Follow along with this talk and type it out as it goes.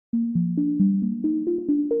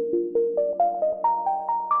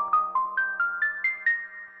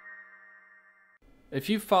If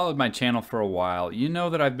you've followed my channel for a while, you know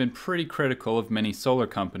that I've been pretty critical of many solar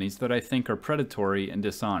companies that I think are predatory and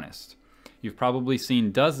dishonest. You've probably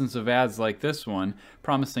seen dozens of ads like this one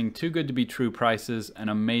promising too good to be true prices and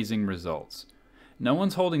amazing results. No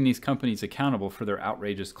one's holding these companies accountable for their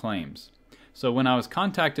outrageous claims. So when I was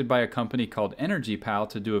contacted by a company called EnergyPal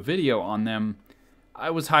to do a video on them, I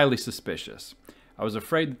was highly suspicious. I was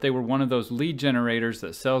afraid that they were one of those lead generators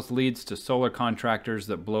that sells leads to solar contractors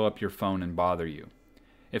that blow up your phone and bother you.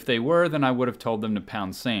 If they were, then I would have told them to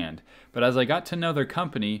pound sand. But as I got to know their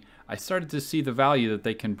company, I started to see the value that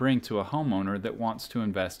they can bring to a homeowner that wants to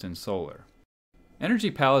invest in solar.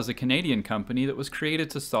 EnergyPal is a Canadian company that was created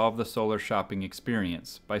to solve the solar shopping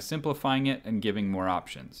experience by simplifying it and giving more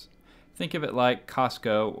options. Think of it like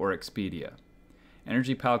Costco or Expedia.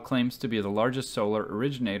 EnergyPal claims to be the largest solar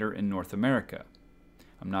originator in North America.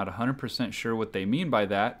 I'm not 100% sure what they mean by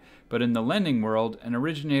that, but in the lending world, an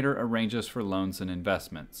originator arranges for loans and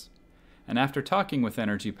investments. And after talking with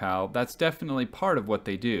EnergyPal, that's definitely part of what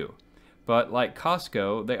they do. But like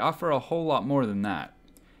Costco, they offer a whole lot more than that.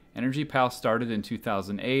 EnergyPal started in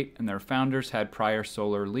 2008, and their founders had prior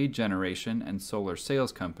solar lead generation and solar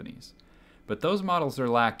sales companies. But those models are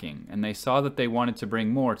lacking, and they saw that they wanted to bring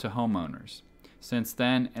more to homeowners. Since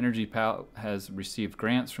then, EnergyPal has received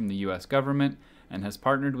grants from the US government and has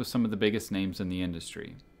partnered with some of the biggest names in the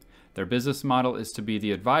industry. Their business model is to be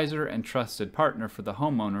the advisor and trusted partner for the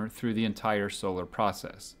homeowner through the entire solar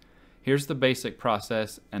process. Here's the basic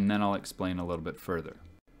process, and then I'll explain a little bit further.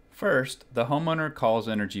 First, the homeowner calls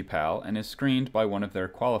EnergyPal and is screened by one of their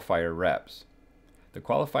qualifier reps. The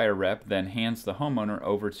qualifier rep then hands the homeowner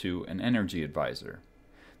over to an energy advisor.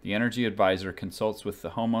 The energy advisor consults with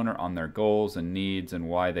the homeowner on their goals and needs and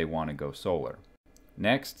why they want to go solar.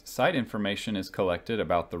 Next, site information is collected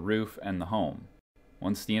about the roof and the home.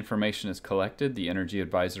 Once the information is collected, the energy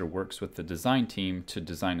advisor works with the design team to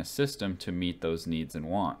design a system to meet those needs and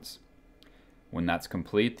wants. When that's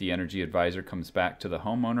complete, the energy advisor comes back to the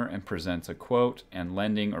homeowner and presents a quote and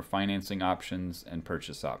lending or financing options and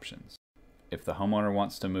purchase options. If the homeowner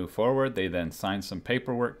wants to move forward, they then sign some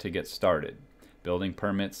paperwork to get started. Building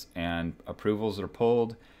permits and approvals are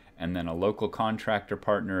pulled, and then a local contractor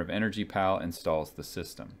partner of EnergyPal installs the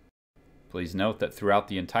system. Please note that throughout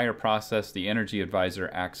the entire process, the energy advisor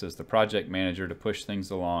acts as the project manager to push things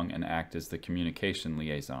along and act as the communication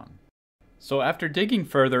liaison. So after digging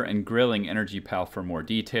further and grilling EnergyPal for more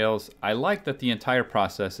details, I like that the entire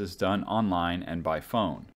process is done online and by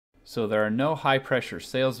phone. So there are no high-pressure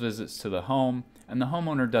sales visits to the home, and the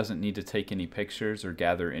homeowner doesn't need to take any pictures or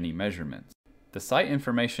gather any measurements. The site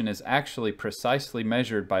information is actually precisely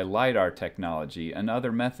measured by LiDAR technology and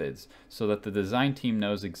other methods so that the design team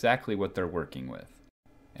knows exactly what they're working with.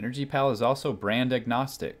 EnergyPal is also brand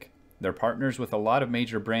agnostic. They're partners with a lot of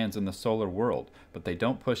major brands in the solar world, but they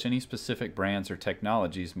don't push any specific brands or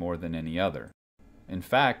technologies more than any other. In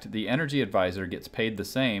fact, the energy advisor gets paid the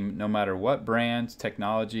same no matter what brand,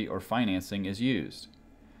 technology, or financing is used.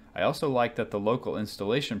 I also like that the local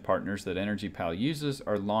installation partners that EnergyPal uses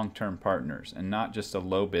are long-term partners and not just a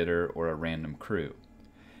low bidder or a random crew.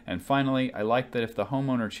 And finally, I like that if the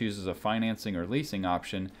homeowner chooses a financing or leasing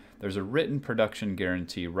option, there's a written production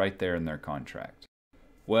guarantee right there in their contract.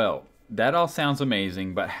 Well, that all sounds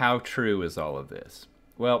amazing, but how true is all of this?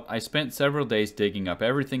 Well, I spent several days digging up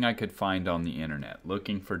everything I could find on the internet,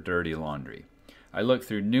 looking for dirty laundry. I looked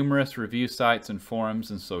through numerous review sites and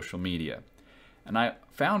forums and social media. And I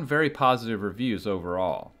found very positive reviews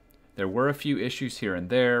overall. There were a few issues here and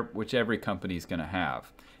there, which every company's going to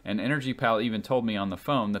have. And EnergyPal even told me on the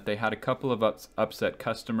phone that they had a couple of upset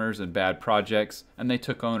customers and bad projects, and they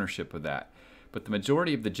took ownership of that. But the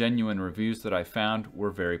majority of the genuine reviews that I found were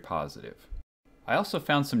very positive. I also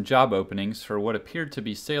found some job openings for what appeared to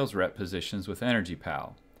be sales rep positions with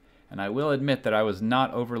EnergyPal. And I will admit that I was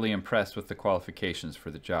not overly impressed with the qualifications for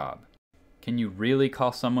the job. Can you really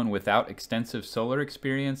call someone without extensive solar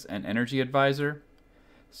experience an energy advisor?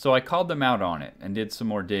 So I called them out on it and did some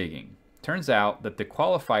more digging. Turns out that the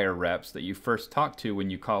qualifier reps that you first talk to when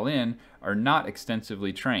you call in are not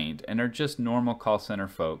extensively trained and are just normal call center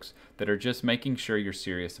folks that are just making sure you're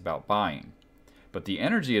serious about buying. But the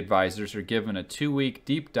energy advisors are given a 2-week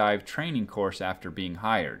deep dive training course after being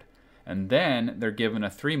hired. And then they're given a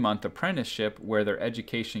 3-month apprenticeship where their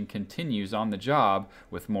education continues on the job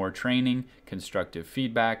with more training, constructive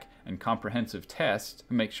feedback, and comprehensive tests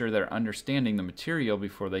to make sure they're understanding the material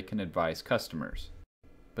before they can advise customers.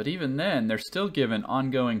 But even then, they're still given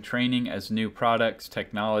ongoing training as new products,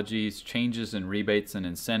 technologies, changes in rebates and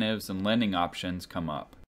incentives, and lending options come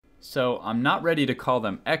up. So I'm not ready to call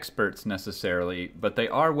them experts necessarily, but they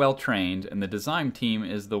are well trained and the design team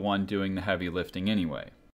is the one doing the heavy lifting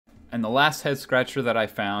anyway. And the last head scratcher that I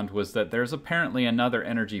found was that there's apparently another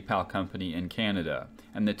EnergyPal company in Canada,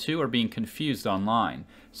 and the two are being confused online.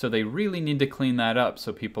 So they really need to clean that up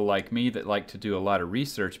so people like me that like to do a lot of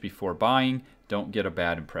research before buying don't get a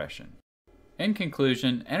bad impression. In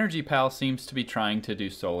conclusion, EnergyPal seems to be trying to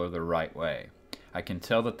do solar the right way. I can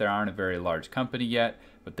tell that they aren't a very large company yet,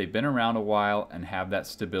 but they've been around a while and have that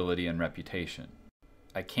stability and reputation.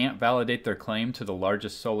 I can't validate their claim to the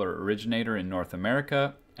largest solar originator in North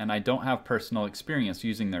America, and I don't have personal experience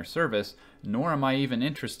using their service, nor am I even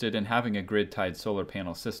interested in having a grid-tied solar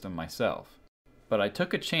panel system myself. But I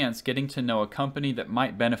took a chance getting to know a company that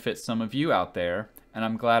might benefit some of you out there, and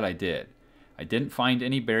I'm glad I did. I didn't find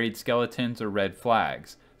any buried skeletons or red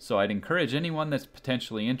flags, so I'd encourage anyone that's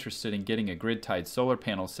potentially interested in getting a grid-tied solar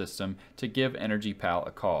panel system to give EnergyPal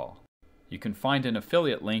a call. You can find an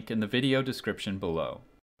affiliate link in the video description below.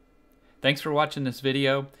 Thanks for watching this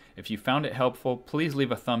video. If you found it helpful, please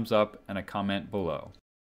leave a thumbs up and a comment below.